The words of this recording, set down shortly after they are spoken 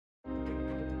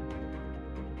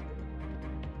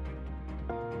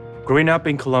Growing up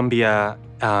in Colombia,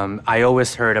 I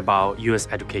always heard about U.S.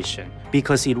 education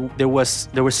because there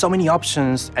were so many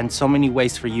options and so many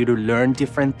ways for you to learn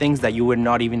different things that you were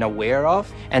not even aware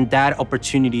of. And that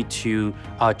opportunity to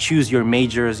choose your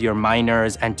majors, your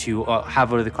minors, and to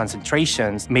have other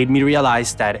concentrations made me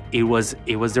realize that it was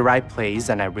the right place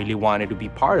and I really wanted to be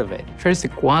part of it. First, the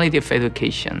quality of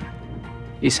education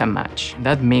is a match.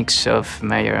 That mix of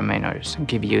major and minors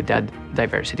give you that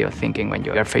diversity of thinking when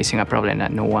you are facing a problem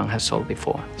that no one has solved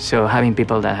before. So having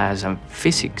people that has a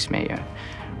physics major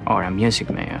or a music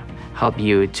major help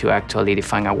you to actually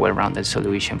define a well-rounded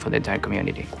solution for the entire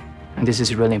community. And this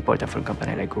is really important for a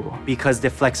company like Google. Because the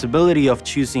flexibility of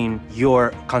choosing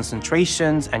your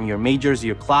concentrations and your majors,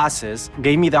 your classes,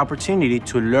 gave me the opportunity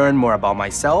to learn more about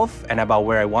myself and about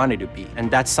where I wanted to be. And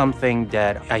that's something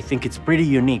that I think it's pretty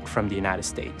unique from the United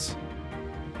States.